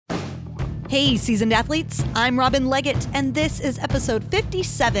Hey, seasoned athletes, I'm Robin Leggett, and this is episode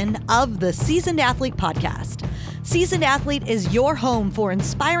 57 of the Seasoned Athlete Podcast. Seasoned Athlete is your home for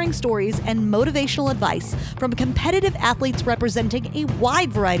inspiring stories and motivational advice from competitive athletes representing a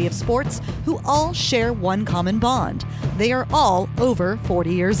wide variety of sports who all share one common bond. They are all over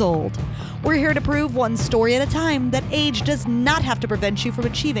 40 years old. We're here to prove one story at a time that age does not have to prevent you from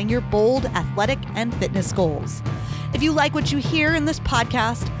achieving your bold athletic and fitness goals. If you like what you hear in this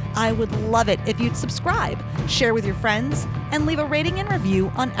podcast, I would love it if you'd subscribe, share with your friends, and leave a rating and review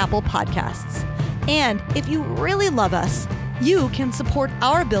on Apple Podcasts. And if you really love us, you can support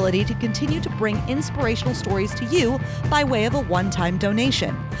our ability to continue to bring inspirational stories to you by way of a one-time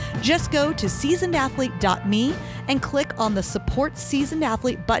donation. Just go to seasonedathlete.me and click on the Support Seasoned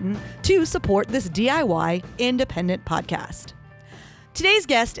Athlete button to support this DIY independent podcast. Today's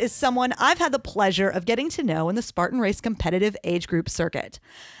guest is someone I've had the pleasure of getting to know in the Spartan Race competitive age group circuit.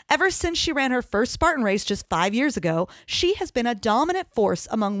 Ever since she ran her first Spartan Race just 5 years ago, she has been a dominant force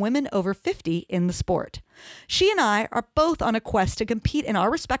among women over 50 in the sport. She and I are both on a quest to compete in our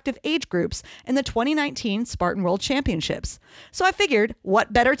respective age groups in the 2019 Spartan World Championships. So I figured,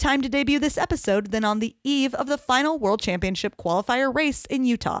 what better time to debut this episode than on the eve of the final World Championship qualifier race in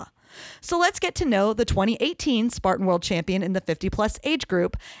Utah. So let's get to know the 2018 Spartan World Champion in the 50-plus age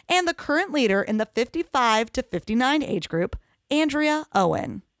group and the current leader in the 55 to 59 age group, Andrea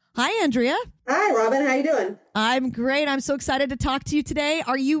Owen. Hi, Andrea. Hi, Robin. How you doing? I'm great. I'm so excited to talk to you today.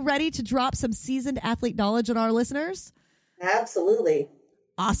 Are you ready to drop some seasoned athlete knowledge on our listeners? Absolutely.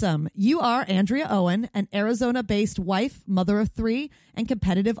 Awesome. You are Andrea Owen, an Arizona-based wife, mother of three, and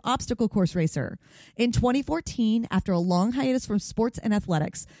competitive obstacle course racer. In 2014, after a long hiatus from sports and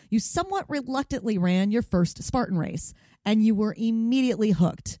athletics, you somewhat reluctantly ran your first Spartan race, and you were immediately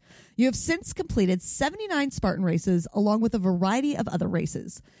hooked. You have since completed 79 Spartan races, along with a variety of other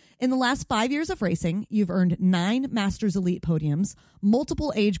races. In the last 5 years of racing, you've earned 9 Masters Elite podiums,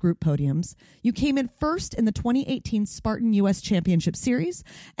 multiple age group podiums. You came in first in the 2018 Spartan U.S. Championship Series,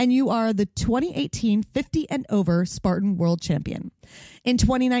 and you are the 2018 50 and over Spartan World Champion. In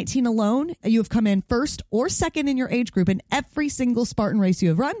 2019 alone, you have come in first or second in your age group in every single Spartan race you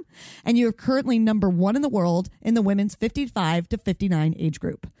have run, and you are currently number 1 in the world in the women's 55 to 59 age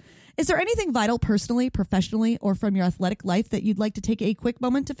group. Is there anything vital personally, professionally, or from your athletic life that you'd like to take a quick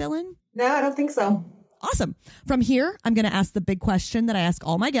moment to fill in? No, I don't think so. Awesome. From here, I'm going to ask the big question that I ask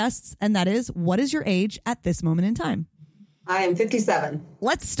all my guests, and that is, what is your age at this moment in time? I am 57.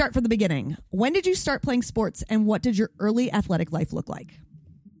 Let's start from the beginning. When did you start playing sports, and what did your early athletic life look like?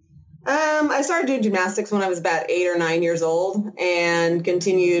 I started doing gymnastics when I was about 8 or 9 years old and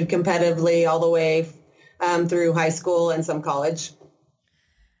continued competitively all the way through high school and some college.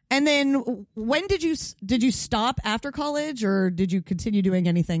 And then when did you stop after college, or did you continue doing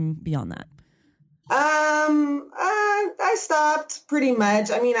anything beyond that? I stopped pretty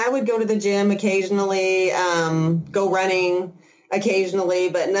much. I mean, I would go to the gym occasionally, go running occasionally,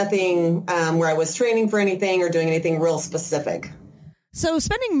 but nothing where I was training for anything or doing anything real specific. So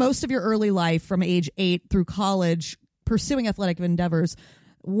spending most of your early life from age 8 through college pursuing athletic endeavors,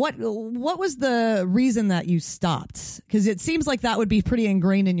 what was the reason that you stopped? Because it seems like that would be pretty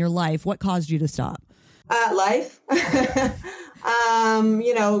ingrained in your life. What caused you to stop? Life.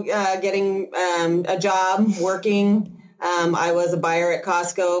 Getting a job, working. I was a buyer at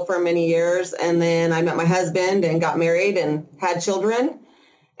Costco for many years, and then I met my husband and got married and had children.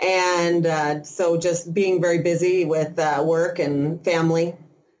 And so just being very busy with work and family.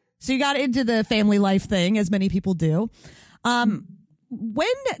 So you got into the family life thing, as many people do. When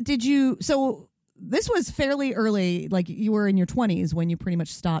did you, so this was fairly early, like you were in your 20s when you pretty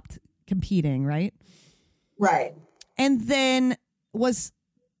much stopped competing, right? Right. And then was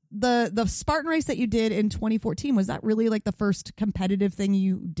the Spartan race that you did in 2014, was that really like the first competitive thing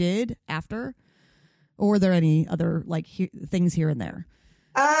you did after? Or were there any other like things here and there?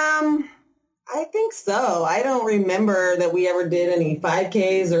 I think so. I don't remember that we ever did any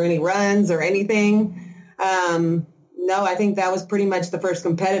 5Ks or any runs or anything. No, I think that was pretty much the first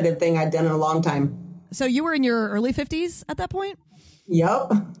competitive thing I'd done in a long time. So you were in your early 50s at that point?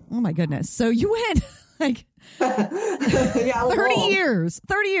 Yep. Oh my goodness. So you went like 30 years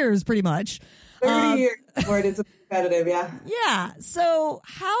pretty much. 30 years before it is competitive. Yeah. Yeah. So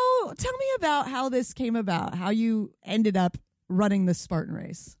tell me about how this came about, how you ended up running the Spartan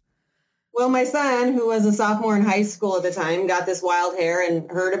race. Well, my son, who was a sophomore in high school at the time, got this wild hair and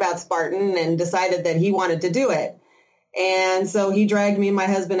heard about Spartan and decided that he wanted to do it. And so he dragged me and my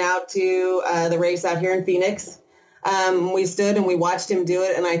husband out to the race out here in Phoenix. We stood and we watched him do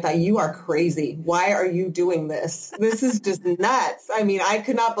it. And I thought, you are crazy. Why are you doing this? This is just nuts. I mean, I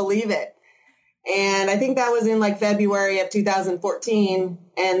could not believe it. And I think that was in like February of 2014.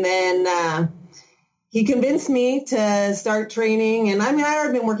 And then he convinced me to start training. And I mean, I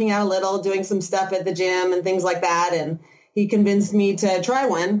had been working out a little, doing some stuff at the gym and things like that. And he convinced me to try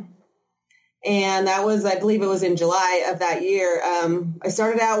one. And that was, I believe it was in July of that year. I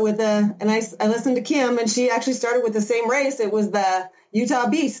started out with I listened to Kim, and she actually started with the same race. It was the Utah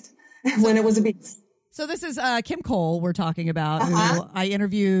Beast when it was a beast. So this is Kim Cole we're talking about, who I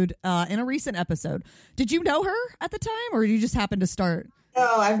interviewed in a recent episode. Did you know her at the time, or did you just happen to start?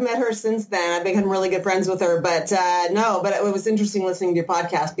 Oh, I've met her since then. I've become really good friends with her. But but it was interesting listening to your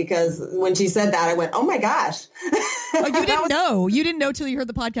podcast, because when she said that, I went, oh, my gosh. Oh, you didn't know. You didn't know till you heard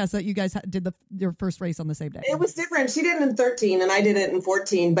the podcast that you guys did your first race on the same day. It was different. She did it in 13 and I did it in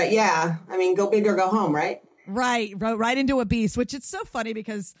 14. But yeah, I mean, go big or go home, right? Right into a beast, which it's so funny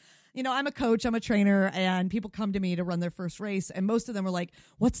because, you know, I'm a coach, I'm a trainer, and people come to me to run their first race. And most of them are like,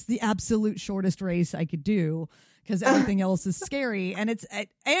 what's the absolute shortest race I could do? Because everything else is scary.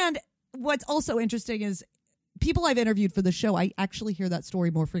 And what's also interesting is people I've interviewed for the show, I actually hear that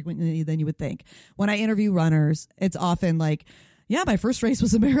story more frequently than you would think. When I interview runners, it's often like, yeah, my first race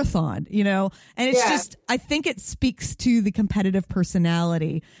was a marathon, you know, and it's just, I think it speaks to the competitive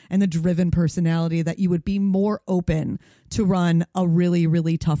personality and the driven personality that you would be more open to run a really,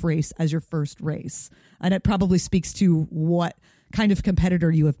 really tough race as your first race. And it probably speaks to what kind of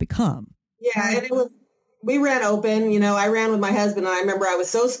competitor you have become. Yeah, and we ran open, you know, I ran with my husband, and I remember I was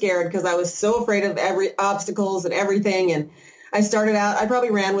so scared because I was so afraid of every obstacles and everything. And I started out, I probably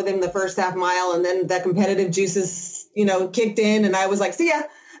ran with him the first half mile, and then the competitive juices, you know, kicked in, and I was like, see ya.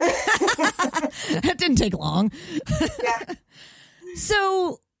 That didn't take long. Yeah.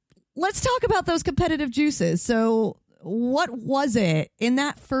 So let's talk about those competitive juices. So what was it in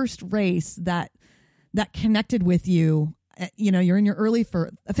that first race that connected with you? You know, you're in your early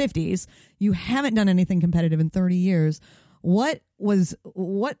 50s. You haven't done anything competitive in 30 years. What was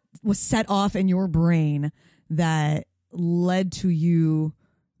set off in your brain that led to you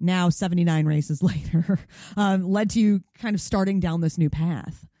now 79 races later, led to you kind of starting down this new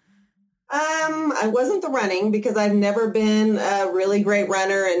path? I wasn't the running, because I've never been a really great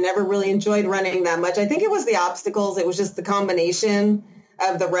runner and never really enjoyed running that much. I think it was the obstacles. It was just the combination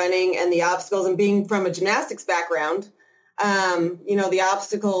of the running and the obstacles, and being from a gymnastics background. You know, the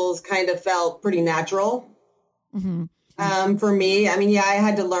obstacles kind of felt pretty natural. Mm-hmm. For me. I mean, yeah, I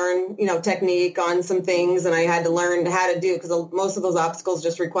had to learn, you know, technique on some things, and I had to learn how to do it, because most of those obstacles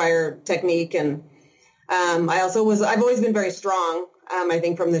just require technique. And I've always been very strong, I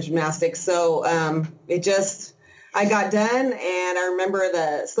think, from the gymnastics. So I got done, and I remember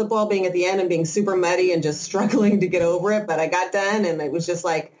the slip wall being at the end and being super muddy and just struggling to get over it. But I got done, and it was just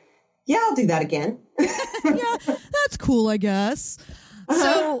like, yeah, I'll do that again. Yeah, that's cool, I guess.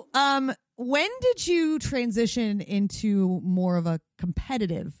 So, when did you transition into more of a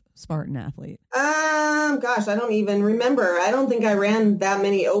competitive Spartan athlete? Gosh, I don't even remember. I don't think I ran that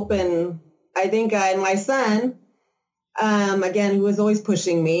many open. I think my son, again, who was always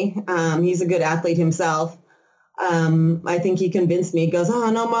pushing me. He's a good athlete himself. I think he convinced me. He goes, oh,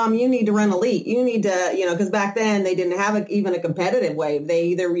 no, Mom, you need to run elite. You need to, you know, because back then they didn't have even a competitive wave.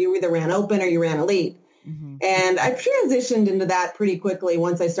 You either ran open or you ran elite. Mm-hmm. And I transitioned into that pretty quickly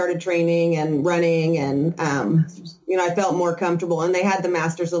once I started training and running, and, you know, I felt more comfortable, and they had the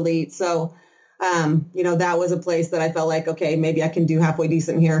Masters Elite. So, you know, that was a place that I felt like, okay, maybe I can do halfway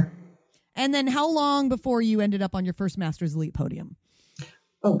decent here. And then how long before you ended up on your first Masters Elite podium?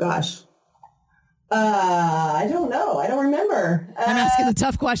 Oh, gosh. I don't know. I don't remember. I'm asking the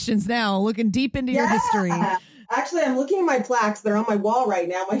tough questions now, looking deep into your history. Actually, I'm looking at my plaques. They're on my wall right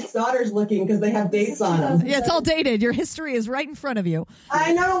now. My daughter's looking because they have dates on them. Yeah, it's all dated. Your history is right in front of you.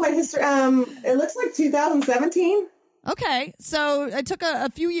 I know my history. It looks like 2017. Okay. So it took a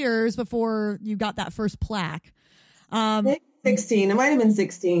few years before you got that first plaque. 16. It might have been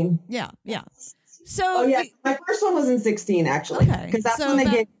 16. Yeah. So, my first one was in 16, actually. Okay. Because that's when they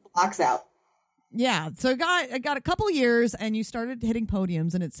get plaques out. Yeah. So I got a couple of years, and you started hitting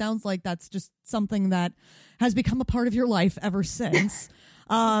podiums, and it sounds like that's just something that has become a part of your life ever since.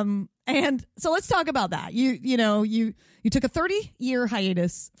 And so let's talk about that. You took a 30-year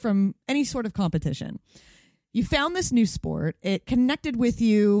hiatus from any sort of competition. You found this new sport. It connected with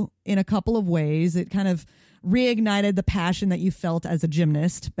you in a couple of ways. It kind of reignited the passion that you felt as a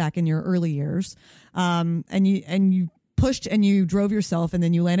gymnast back in your early years. And you pushed and you drove yourself, and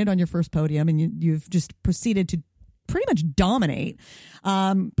then you landed on your first podium, and you've just proceeded to pretty much dominate,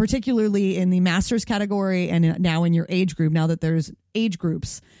 particularly in the masters category, and now in your age group. Now that there's age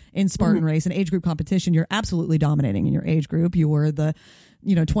groups in Spartan race and age group competition, you're absolutely dominating in your age group. You were the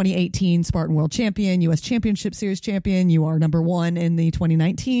 2018 Spartan World Champion, U.S. Championship Series champion. You are number 1 in the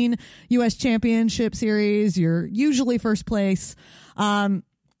 2019 U.S. Championship Series. You're usually first place.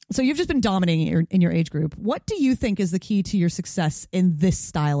 So you've just been dominating in your age group. What do you think is the key to your success in this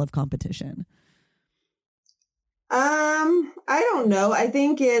style of competition? I don't know. I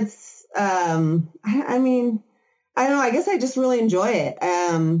think it's, I don't know. I guess I just really enjoy it.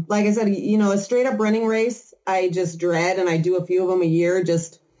 Like I said, a straight up running race, I just dread, and I do a few of them a year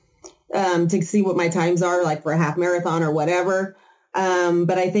just to see what my times are, like for a half marathon or whatever.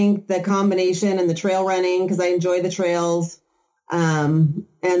 But I think the combination and the trail running, because I enjoy the trails, and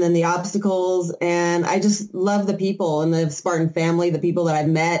then the obstacles, and I just love the people and the Spartan family, the people that I've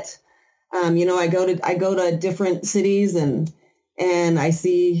met. I go to different cities and I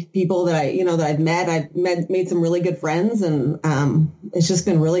see people that I've met. Made some really good friends, and it's just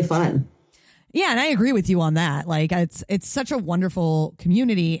been really fun. Yeah, and I agree with you on that. Like it's such a wonderful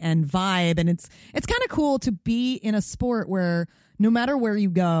community and vibe, and it's kind of cool to be in a sport where no matter where you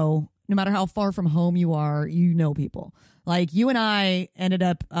go, no matter how far from home you are, people. Like you and I ended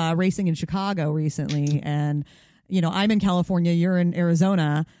up racing in Chicago recently, and I'm in California, you're in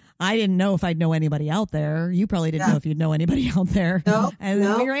Arizona. I didn't know if I'd know anybody out there. You probably didn't know if you'd know anybody out there. And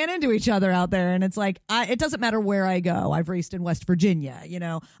then we ran into each other out there, and it's like, it doesn't matter where I go. I've raced in West Virginia.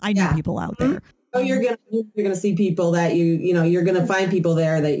 I know people out there. Oh, you're gonna see people that you're gonna find people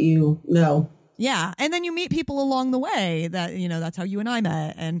there that you know. Yeah. And then you meet people along the way that, that's how you and I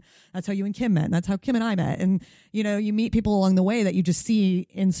met, and that's how you and Kim met, and that's how Kim and I met. And, you meet people along the way that you just see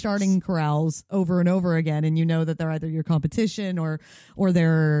in starting corrals over and over again. And that they're either your competition or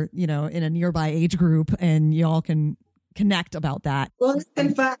they're, in a nearby age group, and y'all can connect about that. Well, it's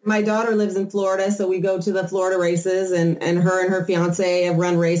been fun. My daughter lives in Florida, so we go to the Florida races, and her fiance have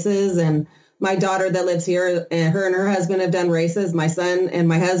run races, and my daughter that lives here, and her husband have done races, my son and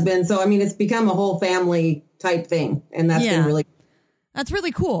my husband. So, it's become a whole family type thing. And that's been really cool. That's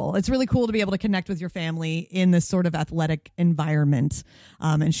really cool. It's really cool to be able to connect with your family in this sort of athletic environment,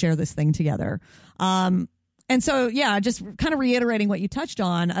 and share this thing together. And so, just kind of reiterating what you touched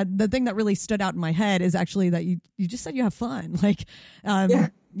on, the thing that really stood out in my head is actually that you just said you have fun. Like,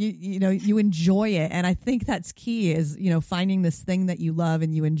 you enjoy it. And I think that's key is, finding this thing that you love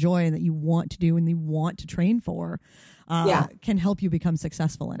and you enjoy and that you want to do and you want to train for, can help you become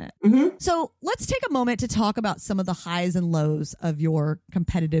successful in it. Mm-hmm. So let's take a moment to talk about some of the highs and lows of your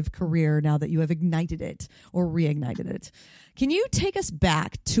competitive career now that you have ignited it or reignited it. Can you take us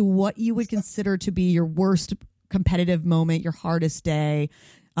back to what you would consider to be your worst competitive moment, your hardest day,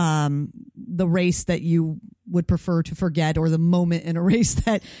 the race that you would prefer to forget, or the moment in a race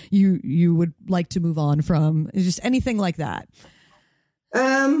that you would like to move on from? Just anything like that.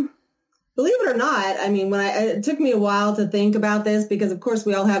 Believe it or not, it took me a while to think about this, because of course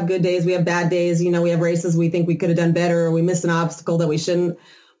we all have good days. We have bad days. We have races we think we could have done better, or we missed an obstacle that we shouldn't.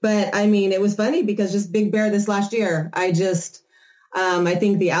 But it was funny because just Big Bear this last year, I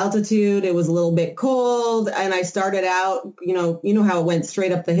think the altitude, it was a little bit cold, and I started out, how it went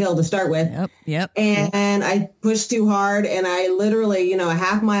straight up the hill to start with. Yep. And I pushed too hard, and I literally, a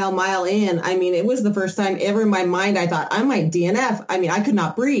half mile in, it was the first time ever in my mind I thought I might DNF. I could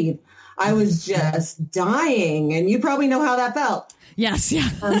not breathe. I was just dying, and you probably know how that felt. Yes. Yeah.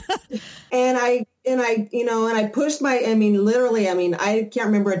 And I pushed literally, I can't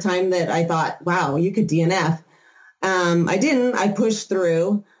remember a time that I thought, wow, you could DNF. I didn't. I pushed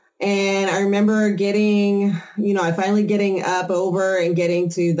through, and I remember finally getting up over and getting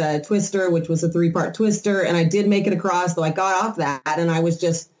to the twister, which was a 3-part twister, and I did make it across, though I got off that, and I was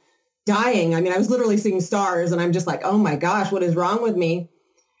just dying. I was literally seeing stars, and I'm just like, oh my gosh, what is wrong with me?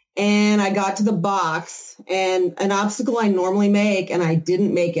 And I got to the box, and an obstacle I normally make, and I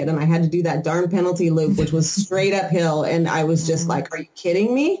didn't make it, and I had to do that darn penalty loop, which was straight uphill, and I was just like, are you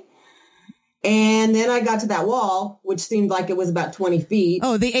kidding me? And then I got to that wall, which seemed like it was about 20 feet.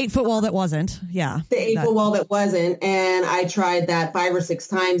 Oh, the 8-foot wall that wasn't. Yeah. The 8-foot wall that wasn't. And I tried that 5 or 6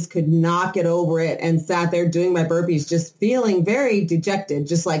 times, could not get over it, and sat there doing my burpees, just feeling very dejected,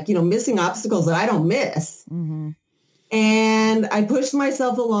 just like, missing obstacles that I don't miss. Mm-hmm. And I pushed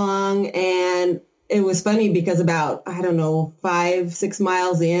myself along, and it was funny because about, 5-6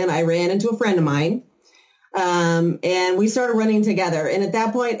 miles in, I ran into a friend of mine. And we started running together. And at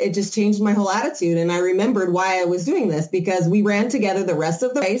that point, it just changed my whole attitude. And I remembered why I was doing this, because we ran together the rest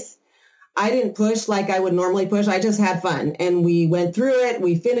of the race. I didn't push like I would normally push. I just had fun. And we went through it.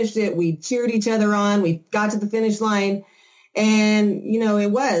 We finished it. We cheered each other on. We got to the finish line. And,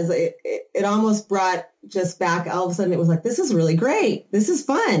 it almost brought just back, all of a sudden it was like, this is really great. This is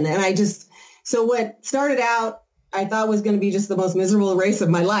fun. And so what started out I thought was going to be just the most miserable race of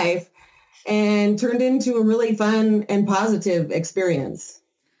my life, and turned into a really fun and positive experience.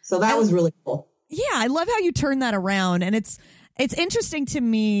 So that was really cool. Yeah, I love how you turn that around. And it's interesting to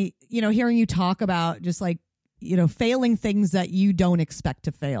me, hearing you talk about just like, failing things that you don't expect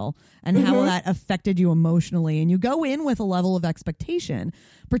to fail and how that affected you emotionally. And you go in with a level of expectation,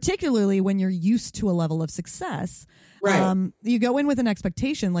 particularly when you're used to a level of success. Right. You go in with an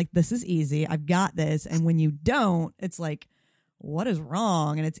expectation like, this is easy, I've got this. And when you don't, it's like, what is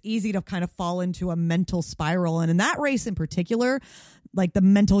wrong? And it's easy to kind of fall into a mental spiral. And in that race in particular, like the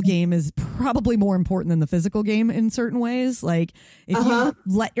mental game is probably more important than the physical game in certain ways. Like if you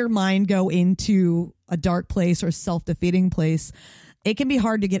let your mind go into a dark place or self-defeating place, it can be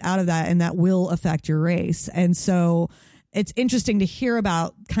hard to get out of that, and that will affect your race. And so it's interesting to hear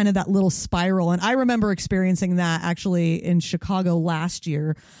about kind of that little spiral. And I remember experiencing that actually in Chicago last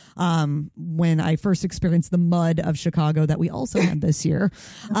year, when I first experienced the mud of Chicago that we also had this year.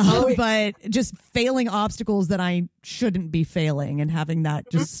 But just failing obstacles that I shouldn't be failing and having that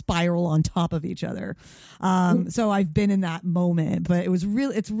just spiral on top of each other. So I've been in that moment, but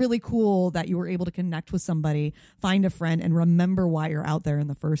it's really cool that you were able to connect with somebody, find a friend, and remember why you're out there in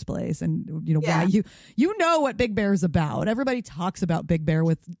the first place. And why you know what Big Bear is about. Everybody talks about Big Bear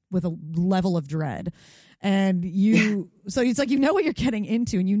with a level of dread. And so it's like, what you're getting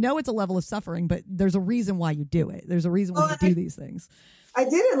into, and it's a level of suffering, but there's a reason why you do it. There's a reason why you do these things. I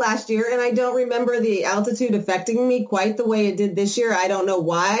did it last year, and I don't remember the altitude affecting me quite the way it did this year. I don't know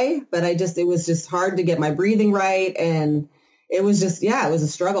why, but it was just hard to get my breathing right. And it was just, it was a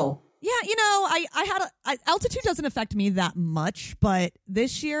struggle. Yeah. Altitude doesn't affect me that much, but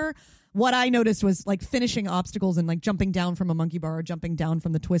this year, what I noticed was like finishing obstacles and like jumping down from a monkey bar or jumping down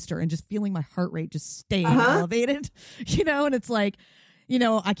from the twister and just feeling my heart rate just staying elevated, and it's like,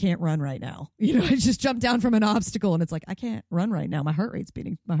 I can't run right now. I just jumped down from an obstacle and it's like, I can't run right now. My heart's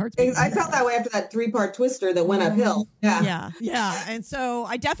beating. I felt that way after that 3-part twister that went uphill. Yeah. And so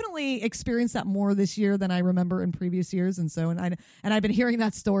I definitely experienced that more this year than I remember in previous years. And so, and I've been hearing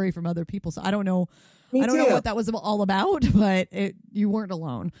that story from other people. So I don't know. I don't know what that was all about, but you weren't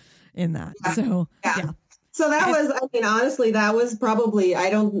alone in that. Yeah. So, So that was, honestly, that was probably, I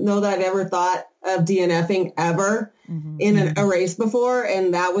don't know that I've ever thought of DNFing ever in a race before.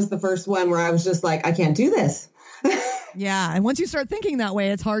 And that was the first one where I was just like, I can't do this. Yeah. And once you start thinking that way,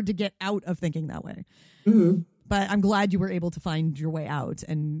 it's hard to get out of thinking that way. But I'm glad you were able to find your way out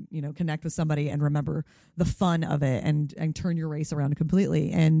and, connect with somebody and remember the fun of it and turn your race around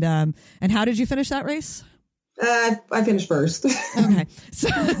completely. And how did you finish that race? I finished first. Okay. So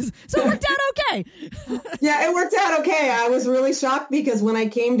it worked out okay. Yeah, it worked out okay. I was really shocked because when I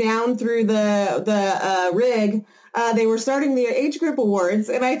came down through the rig, they were starting the age group awards.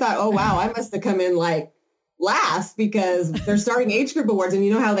 And I thought, oh, wow, I must have come in like last because they're starting age group awards. And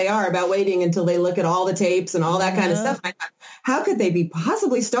you know how they are about waiting until they look at all the tapes and all that kind of stuff. I thought, how could they be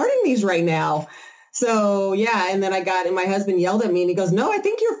possibly starting these right now? So, and then and my husband yelled at me and he goes, no, I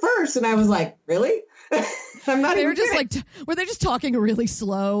think you're first. And I was like, really? I'm not. They were just like, were they just talking really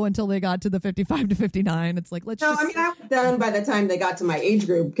slow until they got to the 55 to 59? It's like, I was done by the time they got to my age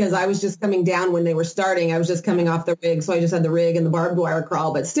group because I was just coming down when they were starting. I was just coming off the rig. So I just had the rig and the barbed wire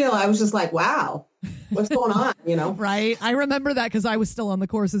crawl. But still, I was just like, wow, what's going on? Right. I remember that because I was still on the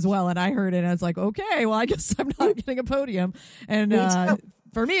course as well. And I heard it and I was like, okay, well, I guess I'm not getting a podium. And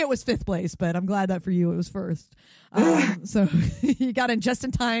for me, it was 5th place, but I'm glad that for you, it was first. So you got in just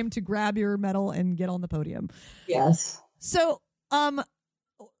in time to grab your medal and get on the podium. Yes. So on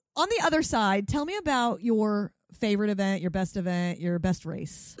the other side, tell me about your favorite event, your best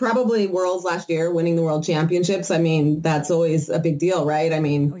race. Probably Worlds last year, winning the World Championships. That's always a big deal, right?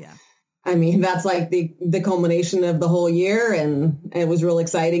 Oh, yeah. That's like the culmination of the whole year, and it was real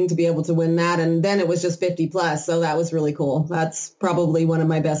exciting to be able to win that. And then it was just 50 plus. So that was really cool. That's probably one of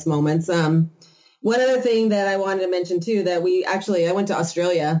my best moments. One other thing that I wanted to mention too, that I went to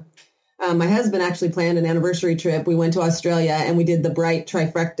Australia. My husband actually planned an anniversary trip. We went to Australia and we did the Bright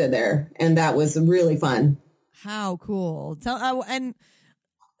Trifecta there. And that was really fun. How cool. And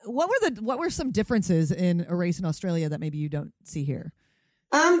what were some differences in a race in Australia that maybe you don't see here?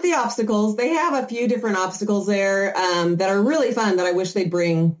 The obstacles. They have a few different obstacles there that are really fun that I wish they'd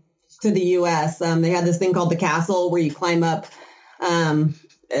bring to the U.S. They had this thing called the castle where you climb up. And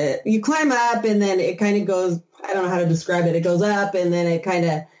then it kind of goes, I don't know how to describe it. It goes up and then it kind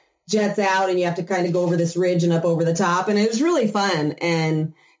of jets out and you have to kind of go over this ridge and up over the top. And it was really fun.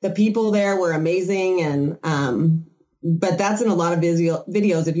 And the people there were amazing. And but that's in a lot of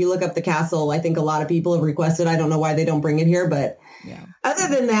videos. If you look up the castle, I think a lot of people have requested. I don't know why they don't bring it here, but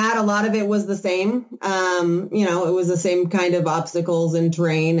Other than that, a lot of it was the same. It was the same kind of obstacles and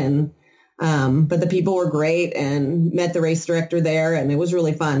terrain, and but the people were great, and met the race director there, and it was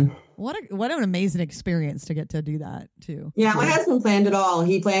really fun. What an amazing experience to get to do that too. Yeah, my husband planned it all.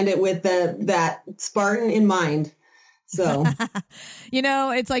 He planned it with that Spartan in mind. So,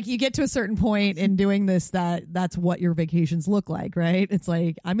 it's like you get to a certain point in doing this, that's what your vacations look like, right? It's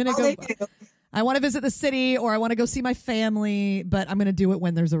like, I'm going to go, I want to visit the city, or I want to go see my family, but I'm going to do it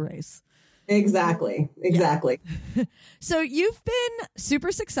when there's a race. Exactly. Yeah. So you've been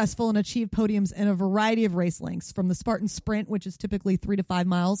super successful and achieved podiums in a variety of race lengths, from the Spartan Sprint, which is typically 3 to 5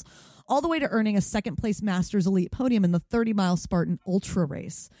 miles, all the way to earning a second place Masters Elite podium in the 30-mile Spartan Ultra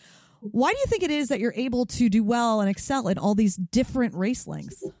race. Why do you think it is that you're able to do well and excel in all these different race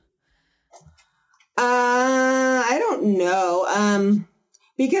lengths? I don't know.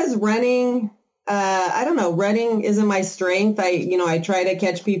 Because running, running isn't my strength. I try to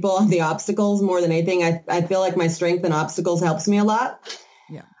catch people on the obstacles more than anything. I feel like my strength in obstacles helps me a lot.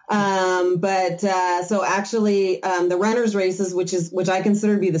 Yeah. So actually, the runners races, which I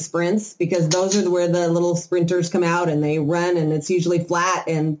consider to be the sprints, because those are where the little sprinters come out and they run, and it's usually flat,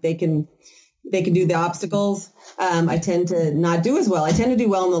 and they can do the obstacles. I tend to not do as well. I tend to do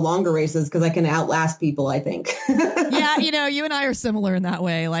well in the longer races because I can outlast people, I think. Yeah, you and I are similar in that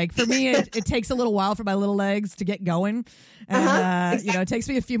way. Like for me, it takes a little while for my little legs to get going. And, exactly. It takes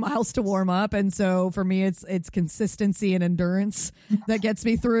me a few miles to warm up. And so for me, it's consistency and endurance that gets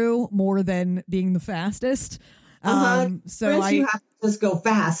me through more than being the fastest. Sprints, you have to just go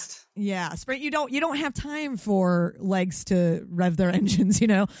fast. Yeah, sprint. You don't have time for legs to rev their engines. You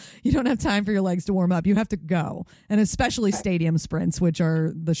don't have time for your legs to warm up. You have to go, and especially stadium sprints, which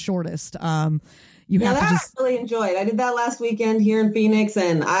are the shortest. I really enjoyed. I did that last weekend here in Phoenix,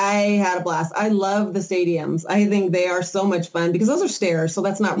 and I had a blast. I love the stadiums. I think they are so much fun because those are stairs, so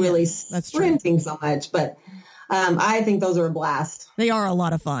that's not really sprinting so much, but. I think those are a blast. They are a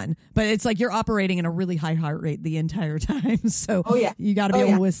lot of fun, but it's like you're operating in a really high heart rate the entire time. So you got to be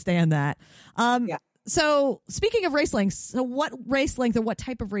able to withstand that. So speaking of race lengths, so what race length or what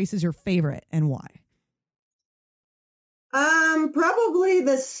type of race is your favorite and why? Probably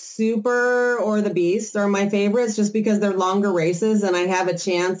the Super or the Beast are my favorites, just because they're longer races and I have a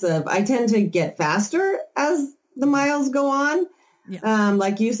chance I tend to get faster as the miles go on. Yeah.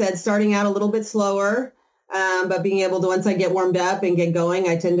 Like you said, starting out a little bit slower. But being able to, once I get warmed up and get going,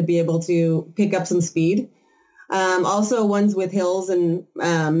 I tend to be able to pick up some speed. Also, ones with hills and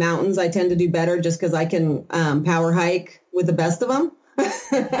mountains, I tend to do better just because I can power hike with the best of them.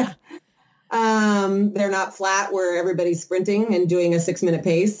 They're not flat where everybody's sprinting and doing a 6-minute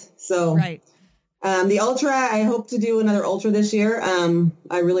pace. So right. The Ultra, I hope to do another Ultra this year.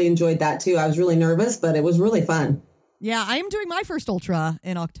 I really enjoyed that too. I was really nervous, but it was really fun. Yeah, I am doing my first Ultra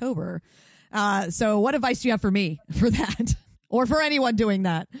in October. So what advice do you have for me for that or for anyone doing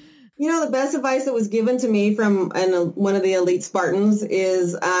that? The best advice that was given to me from one of the elite Spartans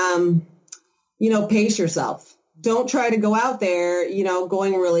is, pace yourself. Don't try to go out there,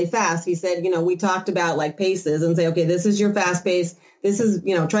 going really fast. He said, we talked about like paces and say, okay, this is your fast pace. This is,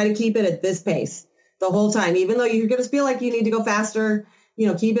 try to keep it at this pace the whole time, even though you're going to feel like you need to go faster,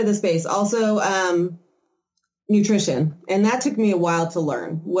 keep it this pace. Also, nutrition. And that took me a while to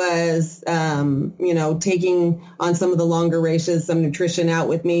learn was, taking on some of the longer races, some nutrition out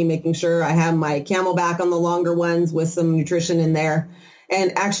with me, making sure I have my Camelback on the longer ones with some nutrition in there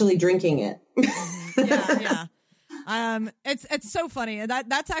and actually drinking it. Yeah. It's so funny.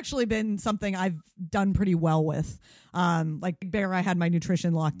 That's actually been something I've done pretty well with. Like Bear, I had my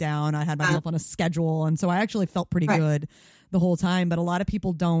nutrition locked down. I had myself on a schedule. And so I actually felt pretty good the whole time. But a lot of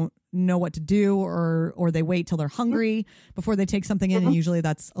people don't know what to do or they wait till they're hungry before they take something in. And usually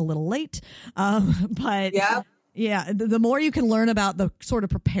that's a little late. But yeah, the more you can learn about the sort of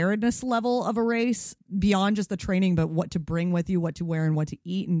preparedness level of a race beyond just the training, but what to bring with you, what to wear and what to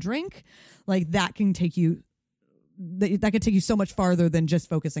eat and drink, like that can take you that could take you so much farther than just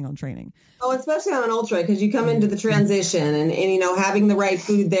focusing on training. Oh, especially on an ultra, because you come into the transition and having the right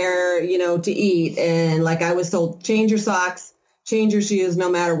food there, to eat. And like I was told, change your socks, change your shoes,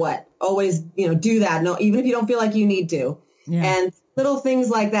 no matter what. Always, do that. No, even if you don't feel like you need to. Yeah. And little things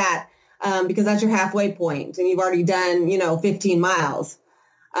like that, because that's your halfway point and you've already done, 15 miles.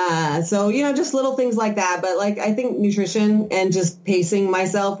 So, just little things like that. But like, I think nutrition and just pacing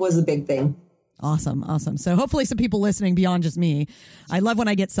myself was a big thing. Awesome. So hopefully some people listening beyond just me, I love when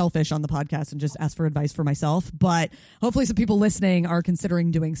I get selfish on the podcast and just ask for advice for myself, but hopefully some people listening are considering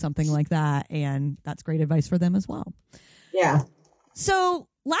doing something like that. And that's great advice for them as well. Yeah. So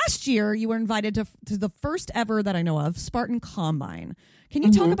last year you were invited to the first ever that I know of Spartan Combine. Can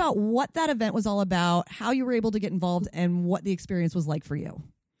you talk about what that event was all about, how you were able to get involved, and what the experience was like for you?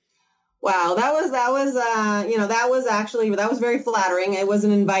 Wow, that was very flattering. It was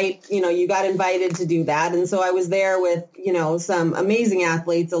an invite, you got invited to do that. And so I was there with, some amazing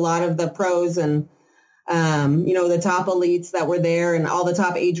athletes, a lot of the pros and, the top elites that were there, and all the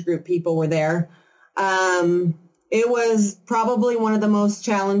top age group people were there. It was probably one of the most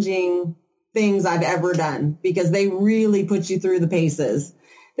challenging things I've ever done, because they really put you through the paces.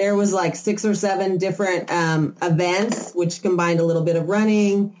 There was like 6 or 7 different events, which combined a little bit of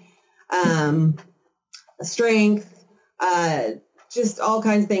running, strength, just all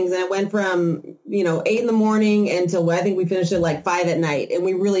kinds of things. And it went from, 8 in the morning until I think we finished at like 5 at night. And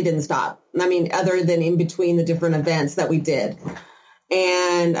we really didn't stop. I mean, other than in between the different events that we did.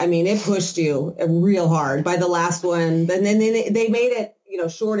 And I mean, it pushed you real hard by the last one. And then they made it,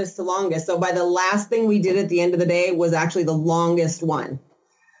 shortest to longest. So by the last thing we did at the end of the day was actually the longest one.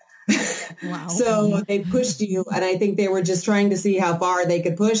 Wow. So they pushed you, and I think they were just trying to see how far they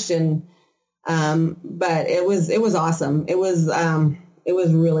could push. And, but it was awesome. It was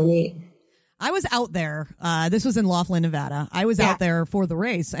really neat. I was out there. This was in Laughlin, Nevada. I was out there for the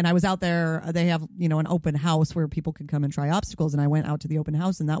race, and I was out there. They have, an open house where people can come and try obstacles. And I went out to the open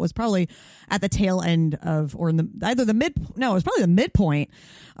house, and that was probably at the tail end of, or in it was probably the midpoint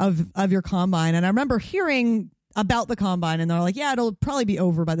of your combine. And I remember hearing about the combine, and they're like, yeah, it'll probably be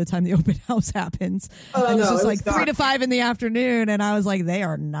over by the time the open house happens. And it was like 3 to 5 in the afternoon, and I was like, they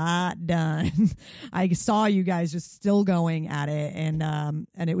are not done. I saw you guys just still going at it, and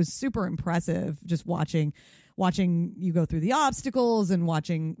it was super impressive just watching you go through the obstacles and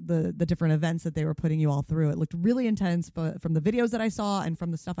watching the different events that they were putting you all through. It looked really intense, but from the videos that I saw and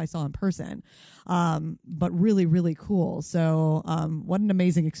from the stuff I saw in person, but really, really cool. So what an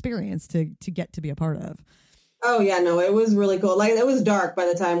amazing experience to get to be a part of. Oh yeah, no, it was really cool. Like, it was dark by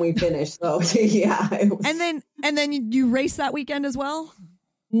the time we finished. So yeah. And then you raced that weekend as well?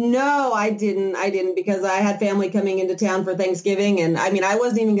 No, I didn't because I had family coming into town for Thanksgiving. And I mean, I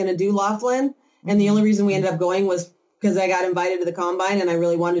wasn't even going to do Laughlin. And the only reason we ended up going was because I got invited to the combine and I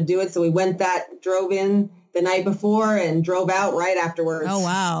really wanted to do it. So we drove in the night before and drove out right afterwards. Oh,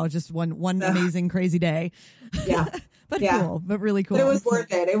 wow. Just one amazing, crazy day. Yeah. Cool, but really cool. But it was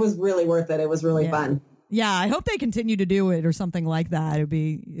worth it. It was really worth it. It was really fun. Yeah, I hope they continue to do it or something like that. It'd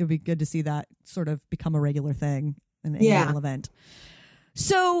be good to see that sort of become a regular thing, an annual event.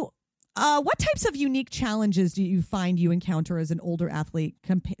 So, what types of unique challenges do you find you encounter as an older athlete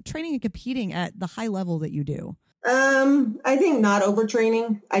training and competing at the high level that you do? I think not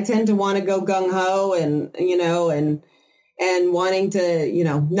overtraining. I tend to want to go gung ho and wanting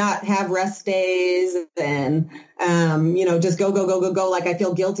to, not have rest days and, just go. Like, I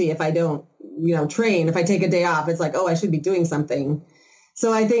feel guilty if I don't, train. If I take a day off, it's like, oh, I should be doing something.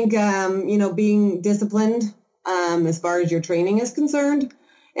 So I think, being disciplined, as far as your training is concerned,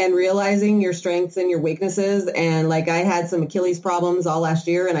 and realizing your strengths and your weaknesses. And like, I had some Achilles problems all last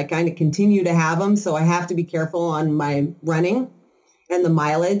year, and I kind of continue to have them. So I have to be careful on my running and the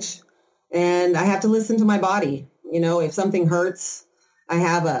mileage, and I have to listen to my body. If something hurts, I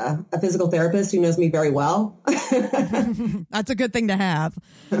have a physical therapist who knows me very well. That's a good thing to have.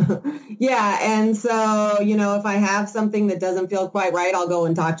 Yeah. And so, if I have something that doesn't feel quite right, I'll go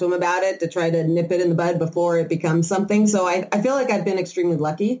and talk to him about it to try to nip it in the bud before it becomes something. So I feel like I've been extremely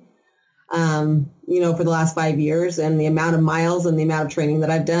lucky, for the last 5 years, and the amount of miles and the amount of training that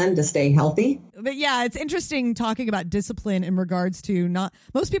I've done to stay healthy. But yeah, it's interesting talking about discipline in regards to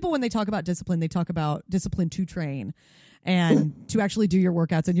most people, when they talk about discipline, they talk about discipline to train and to actually do your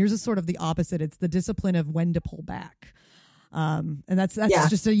workouts. And yours is sort of the opposite. It's the discipline of when to pull back. And that's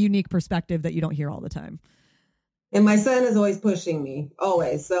just a unique perspective that you don't hear all the time. And my son is always pushing me,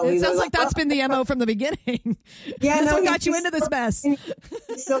 always. So it sounds like that's been the MO from the beginning. Yeah, that's what got you into this mess. He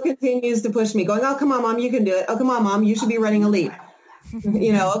still continues to push me, going, oh, come on, Mom, you can do it. Oh, come on, Mom, you should be running elite.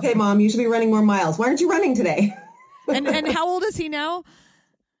 Okay, Mom, you should be running more miles. Why aren't you running today? And how old is he now?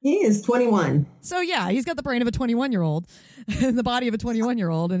 He is 21. So yeah, he's got the brain of a 21-year-old and the body of a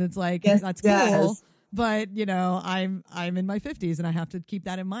 21-year-old. And it's like, yes, that's cool. But, I'm in my 50s and I have to keep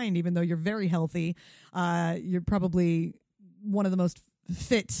that in mind, even though you're very healthy. You're probably one of the most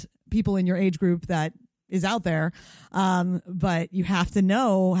fit people in your age group that is out there. But you have to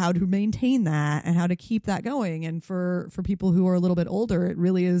know how to maintain that and how to keep that going. And for people who are a little bit older, it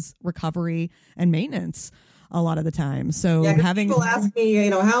really is recovery and maintenance a lot of the time. So people ask me,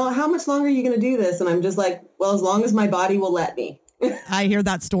 how much longer are you going to do this? And I'm just like, well, as long as my body will let me. I hear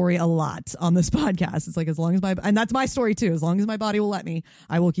that story a lot on this podcast. It's like, and that's my story too. As long as my body will let me,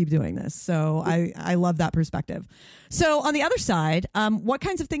 I will keep doing this. So I love that perspective. So on the other side, what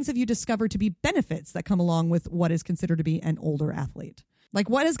kinds of things have you discovered to be benefits that come along with what is considered to be an older athlete? Like,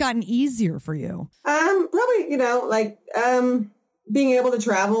 what has gotten easier for you? Probably, being able to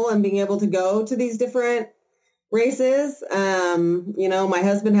travel and being able to go to these different races. My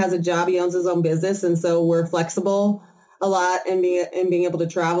husband has a job. He owns his own business. And so we're flexible a lot and being able to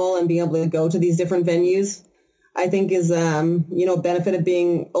travel and being able to go to these different venues, I think is, a benefit of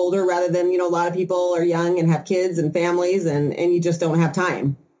being older rather than, a lot of people are young and have kids and families and you just don't have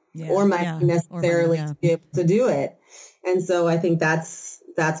time or money necessarily to be able to do it. And so I think that's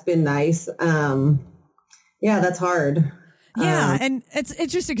been nice. That's hard. Yeah. And it's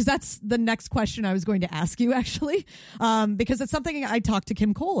interesting because that's the next question I was going to ask you, actually, because it's something I talked to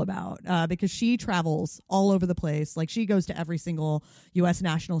Kim Cole about because she travels all over the place. Like, she goes to every single U.S.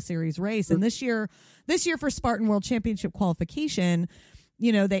 National Series race. And this year for Spartan World Championship qualification,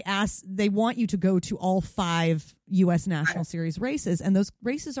 they want you to go to all 5 U.S. National Series races. And those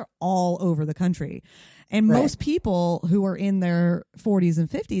races are all over the country. And most people who are in their 40s and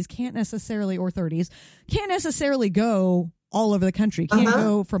 50s or 30s can't necessarily go all over the country. Can't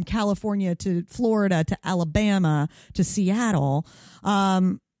go from California to Florida to Alabama to Seattle.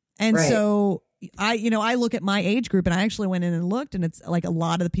 So I look at my age group, and I actually went in and looked, and it's like a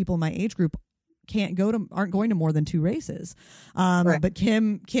lot of the people in my age group aren't going to more than 2 races. But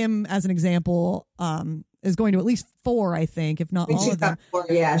Kim, as an example, is going to at least 4, I think, if not all of them. 4,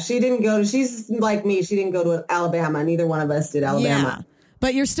 yeah. She didn't go she's like me. She didn't go to Alabama. Neither one of us did Alabama. Yeah.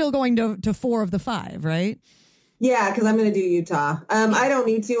 But you're still going to 4 of the 5, right? Yeah, because I'm going to do Utah. I don't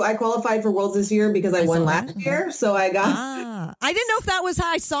need to. I qualified for Worlds this year because I won last year. So I got... I didn't know if that was how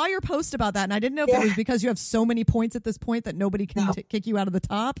I saw your post about that. And I didn't know if it was because you have so many points at this point that nobody can kick you out of the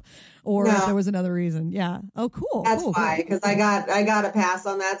top, or if there was another reason. Yeah. Oh, cool. That's why, because I got a pass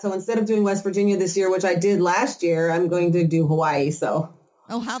on that. So instead of doing West Virginia this year, which I did last year, I'm going to do Hawaii. So...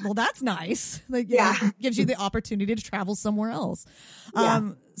 Oh, well, that's nice. It gives you the opportunity to travel somewhere else.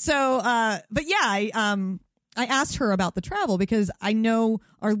 I asked her about the travel because I know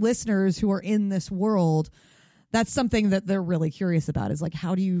our listeners who are in this world, that's something that they're really curious about, is like,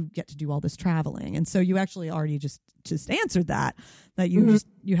 how do you get to do all this traveling? And so you actually already just answered that you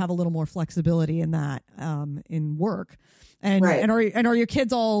you have a little more flexibility in that, in work. And are your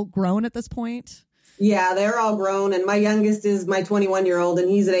kids all grown at this point? Yeah, they're all grown. And my youngest is my 21-year-old and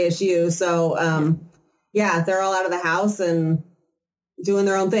he's at ASU. So, they're all out of the house and doing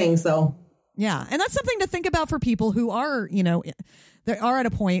their own thing. So. Yeah. And that's something to think about for people who are, they are at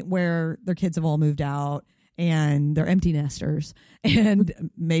a point where their kids have all moved out and they're empty nesters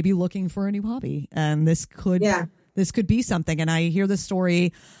and maybe looking for a new hobby. And this could be something. And I hear this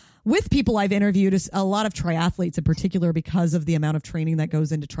story with people I've interviewed, a lot of triathletes in particular, because of the amount of training that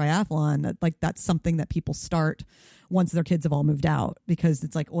goes into triathlon. Like, that's something that people start once their kids have all moved out, because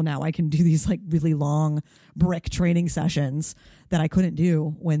it's like, well, now I can do these like really long brick training sessions that I couldn't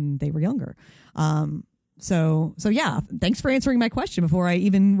do when they were younger. So yeah, thanks for answering my question before I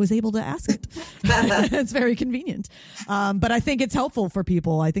even was able to ask it. It's very convenient. But I think it's helpful for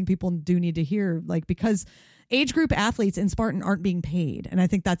people. I think people do need to hear, because age group athletes in Spartan aren't being paid. And I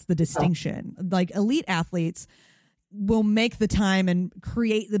think that's the distinction. Like, elite athletes will make the time and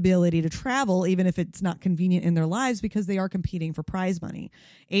create the ability to travel, even if it's not convenient in their lives, because they are competing for prize money.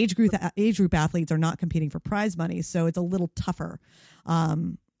 Age group athletes are not competing for prize money, so it's a little tougher.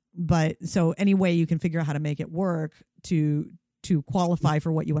 But so any way you can figure out how to make it work to qualify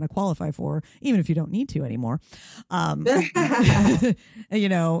for what you want to qualify for, even if you don't need to anymore,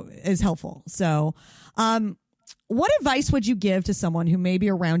 is helpful. So, what advice would you give to someone who maybe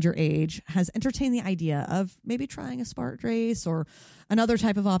around your age has entertained the idea of maybe trying a Spartan race or another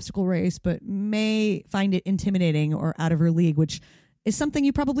type of obstacle race, but may find it intimidating or out of her league, which is something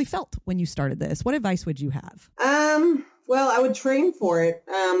you probably felt when you started this? What advice would you have? Well, I would train for it.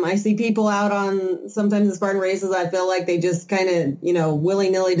 I see people out on sometimes the Spartan races. I feel like they just kind of,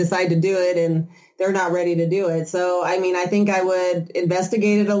 willy-nilly decide to do it and they're not ready to do it. So, I think I would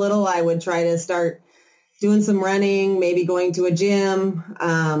investigate it a little. I would try to start doing some running, maybe going to a gym.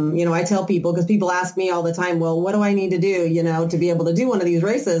 I tell people, because people ask me all the time, well, what do I need to do, to be able to do one of these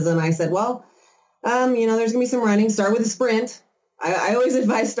races? And I said, well, there's going to be some running. Start with a sprint. I always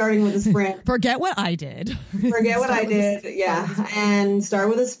advise starting with a sprint. Forget what I did. Yeah. And start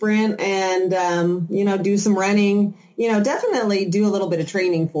with a sprint and, do some running, definitely do a little bit of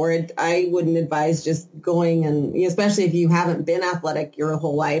training for it. I wouldn't advise just going and, especially if you haven't been athletic your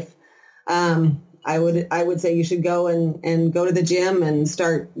whole life. I would say you should go and go to the gym and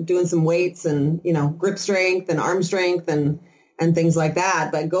start doing some weights and, grip strength and arm strength and things like that.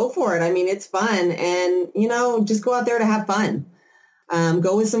 But go for it. I mean, it's fun. And, just go out there to have fun.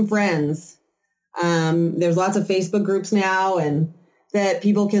 Go with some friends. There's lots of Facebook groups now and that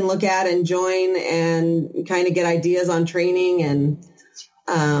people can look at and join and kind of get ideas on training. And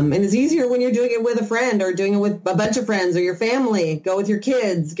it's easier when you're doing it with a friend or doing it with a bunch of friends or your family. Go with your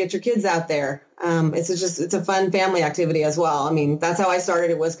kids, get your kids out there. It's a fun family activity as well. I mean, that's how I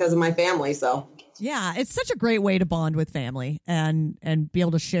started. It was because of my family. So. Yeah, it's such a great way to bond with family and be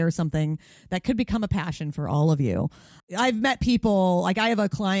able to share something that could become a passion for all of you. I've met people, like I have a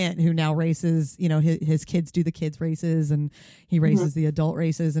client who now races, his kids do the kids races and he races the adult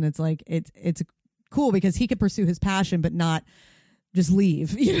races. And it's like, it's cool because he could pursue his passion, but not just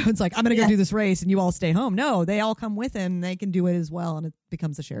leave. It's like, I'm going to go do this race and you all stay home. No, they all come with him. They can do it as well. And it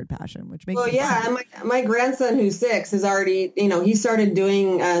becomes a shared passion, which makes it fun. And my grandson who's 6 has already, he started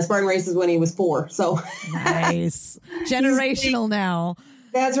doing Spartan races when he was 4. So nice. Generational now.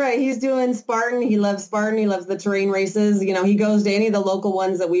 That's right. He's doing Spartan. He loves Spartan. He loves the terrain races. He goes to any of the local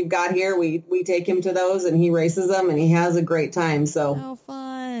ones that we've got here. We take him to those and he races them and he has a great time. So how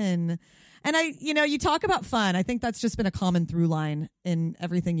fun. And you talk about fun. I think that's just been a common through line in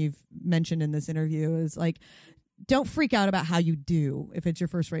everything you've mentioned in this interview is like, don't freak out about how you do if it's your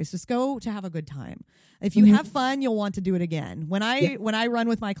first race. Just go to have a good time. If you have fun, you'll want to do it again. When I run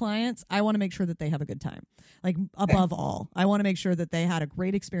with my clients, I want to make sure that they have a good time. Like above all, I want to make sure that they had a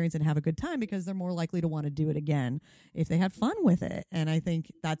great experience and have a good time because they're more likely to want to do it again if they had fun with it. And I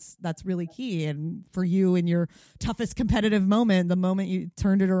think that's really key. And for you in your toughest competitive moment, the moment you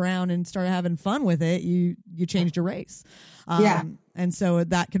turned it around and started having fun with it, you changed your race. And so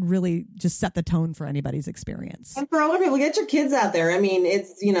that could really just set the tone for anybody's experience. And for older people, get your kids out there. I mean,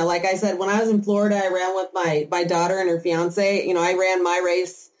 it's, like I said, when I was in Florida, I ran with my daughter and her fiance. I ran my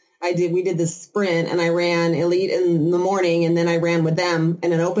race. We did the sprint and I ran elite in the morning and then I ran with them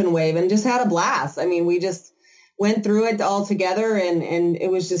in an open wave and just had a blast. I mean, we just went through it all together and it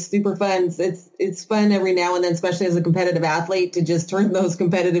was just super fun. It's fun every now and then, especially as a competitive athlete, to just turn those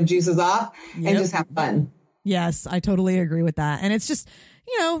competitive juices off and just have fun. Yes, I totally agree with that. And it's just,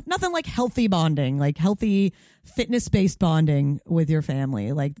 nothing like healthy bonding, like healthy fitness-based bonding with your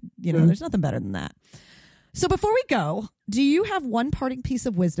family. Like, there's nothing better than that. So before we go, do you have one parting piece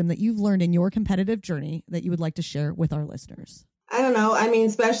of wisdom that you've learned in your competitive journey that you would like to share with our listeners? I don't know. I mean,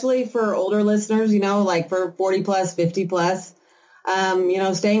 especially for older listeners, like for 40 plus, 50 plus,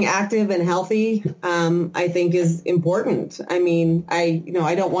 staying active and healthy, I think is important. I mean, I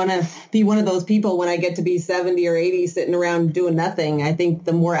don't want to be one of those people when I get to be 70 or 80 sitting around doing nothing. I think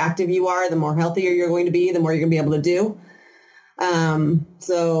the more active you are, the more healthier you're going to be, the more you're going to be able to do.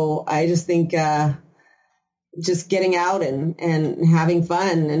 So I just think, just getting out and having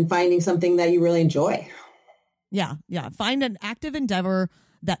fun and finding something that you really enjoy. Yeah. Find an active endeavor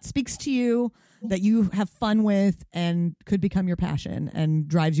that speaks to you, that you have fun with and could become your passion and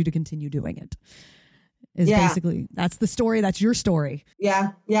drives you to continue doing it. Basically, that's the story. That's your story.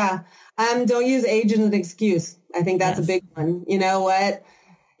 Yeah. Don't use age as an excuse. I think that's a big one. You know what?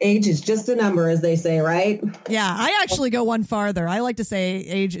 Age is just a number, as they say, right? Yeah. I actually go one farther. I like to say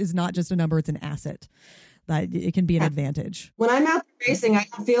age is not just a number. It's an asset. That it can be an advantage. When I'm out racing, I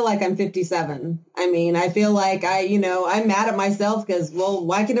don't feel like I'm 57. I mean, I feel like I'm mad at myself because, well,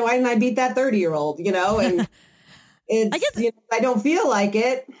 why didn't I beat that 30-year-old, And I don't feel like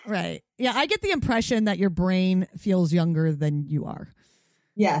it. Right. Yeah. I get the impression that your brain feels younger than you are.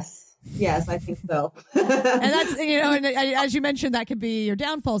 Yes, I think so. And that's, and as you mentioned, that could be your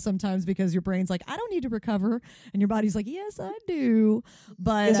downfall sometimes because your brain's like, I don't need to recover. And your body's like, yes, I do.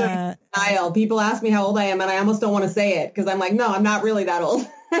 But people ask me how old I am and I almost don't want to say it because I'm like, no, I'm not really that old.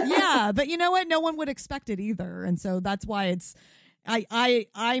 Yeah. But you know what? No one would expect it either. And so that's why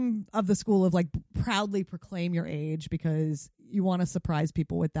I'm of the school of like proudly proclaim your age because you want to surprise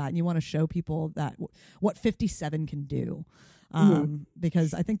people with that. And you want to show people that what 57 can do.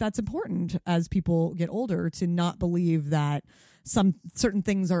 Because I think that's important as people get older to not believe that some certain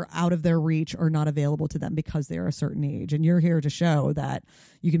things are out of their reach or not available to them because they're a certain age. And you're here to show that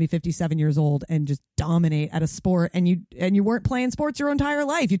you can be 57 years old and just dominate at a sport. And you weren't playing sports your entire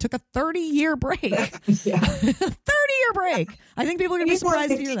life. You took a 30-year break. 30-year break. I think people are going to be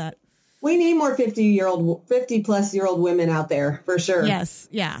surprised to hear that. We need more 50-plus-year-old women out there for sure. Yes.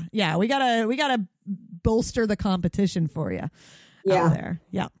 Yeah. We gotta bolster the competition for you out there.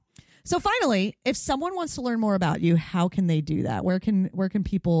 Yeah. So finally, if someone wants to learn more about you, how can they do that? Where can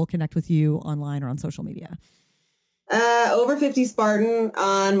people connect with you online or on social media? Over 50 Spartan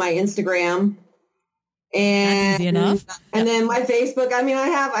on my Instagram. And, that's easy enough. And then my Facebook,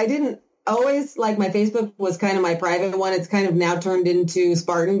 I didn't always, like, my Facebook was kind of my private one. It's kind of now turned into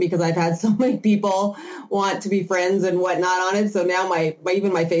Spartan because I've had so many people want to be friends and whatnot on it. So now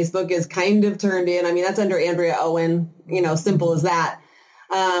even my Facebook is kind of turned in. I mean, that's under Andrea Owen, simple as that.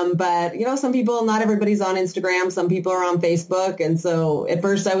 But, some people, not everybody's on Instagram. Some people are on Facebook. And so at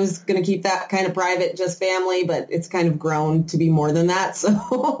first I was going to keep that kind of private, just family, but it's kind of grown to be more than that.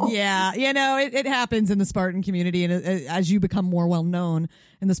 So yeah, it happens in the Spartan community. And as you become more well known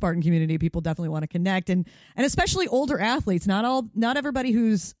in the Spartan community, people definitely want to connect. And especially older athletes, not everybody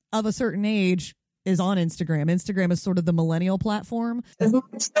who's of a certain age is on Instagram. Instagram is sort of the millennial platform. As my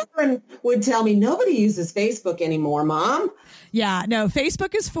children would tell me, nobody uses Facebook anymore, Mom. Yeah, no,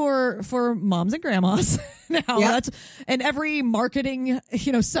 Facebook is for moms and grandmas now. Yep. And every marketing,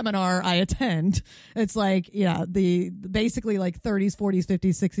 seminar I attend, it's like, basically like 30s, 40s,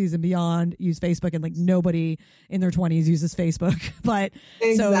 50s, 60s and beyond use Facebook, and like nobody in their 20s uses Facebook. But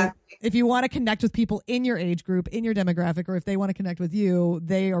exactly. So if you want to connect with people in your age group, in your demographic, or if they want to connect with you,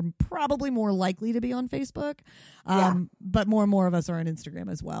 they are probably more likely to be on Facebook. But more and more of us are on Instagram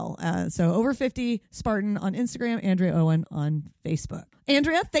as well. So over 50 Spartan on Instagram, Andrea Owen on Facebook.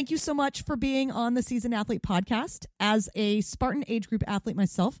 Andrea, thank you so much for being on the Seasoned Athlete podcast. As a Spartan age group athlete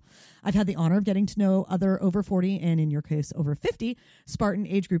myself, I've had the honor of getting to know other over 40 and in your case over 50 Spartan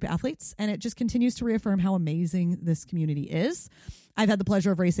age group athletes, and it just continues to reaffirm how amazing this community is. I've had the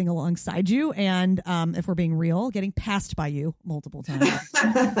pleasure of racing alongside you and, if we're being real, getting passed by you multiple times.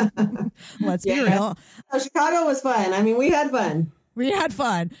 Let's be real. Oh, Chicago was fun. I mean, we had fun. We had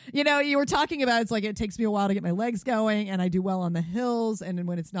fun. You were talking about, it's like it takes me a while to get my legs going, and I do well on the hills, and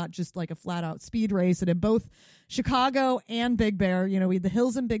when it's not just like a flat out speed race. And in both Chicago and Big Bear, we had the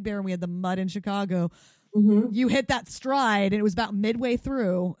hills in Big Bear and we had the mud in Chicago. Mm-hmm. You hit that stride, and it was about midway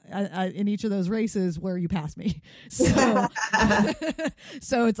through in each of those races where you passed me. So,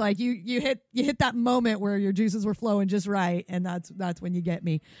 so it's like you hit that moment where your juices were flowing just right, and that's when you get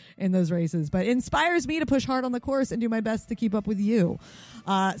me in those races. But it inspires me to push hard on the course and do my best to keep up with you.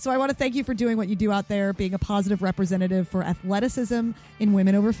 So I want to thank you for doing what you do out there, being a positive representative for athleticism in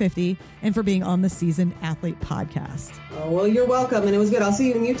women over 50, and for being on the Seasoned Athlete podcast. Oh, well, you're welcome, and it was good. I'll see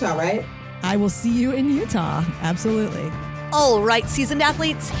you in Utah, right? I will see you in Utah. Absolutely. All right, seasoned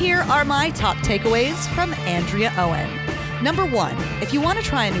athletes, here are my top takeaways from Andrea Owen. Number 1, if you want to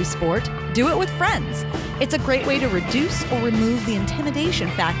try a new sport, do it with friends. It's a great way to reduce or remove the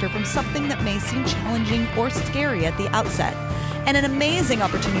intimidation factor from something that may seem challenging or scary at the outset, and an amazing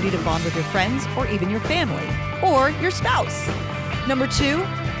opportunity to bond with your friends or even your family or your spouse. Number 2,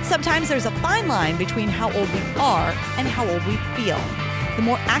 sometimes there's a fine line between how old we are and how old we feel. The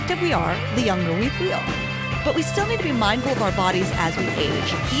more active we are, the younger we feel. But we still need to be mindful of our bodies as we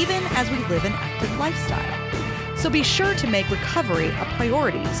age, even as we live an active lifestyle. So be sure to make recovery a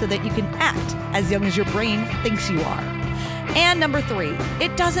priority so that you can act as young as your brain thinks you are. And number 3,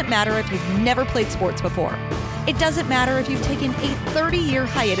 it doesn't matter if you've never played sports before. It doesn't matter if you've taken a 30-year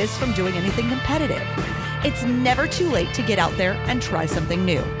hiatus from doing anything competitive. It's never too late to get out there and try something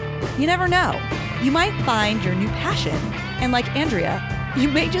new. You never know. You might find your new passion, and like Andrea, you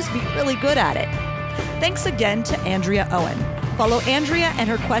may just be really good at it. Thanks again to Andrea Owen. Follow Andrea and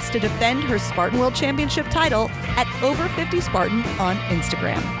her quest to defend her Spartan World Championship title at Over 50 Spartan on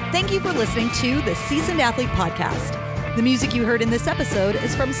Instagram. Thank you for listening to the Seasoned Athlete podcast. The music you heard in this episode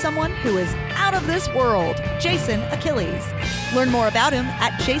is from someone who is out of this world, Jason Achilles. Learn more about him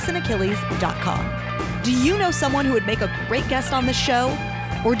at jasonachilles.com. Do you know someone who would make a great guest on the show?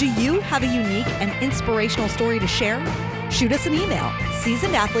 Or do you have a unique and inspirational story to share? Shoot us an email,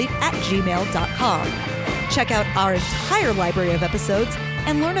 seasonedathlete@gmail.com. Check out our entire library of episodes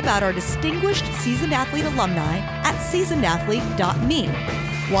and learn about our distinguished Seasoned Athlete alumni at seasonedathlete.me.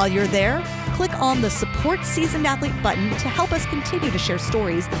 While you're there, click on the Support Seasoned Athlete button to help us continue to share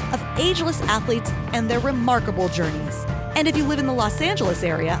stories of ageless athletes and their remarkable journeys. And if you live in the Los Angeles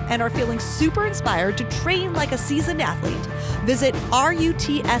area and are feeling super inspired to train like a seasoned athlete, visit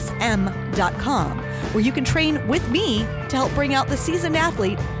rutsm.com, where you can train with me to help bring out the seasoned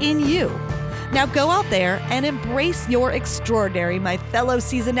athlete in you. Now go out there and embrace your extraordinary, my fellow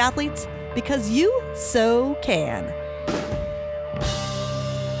seasoned athletes, because you so can.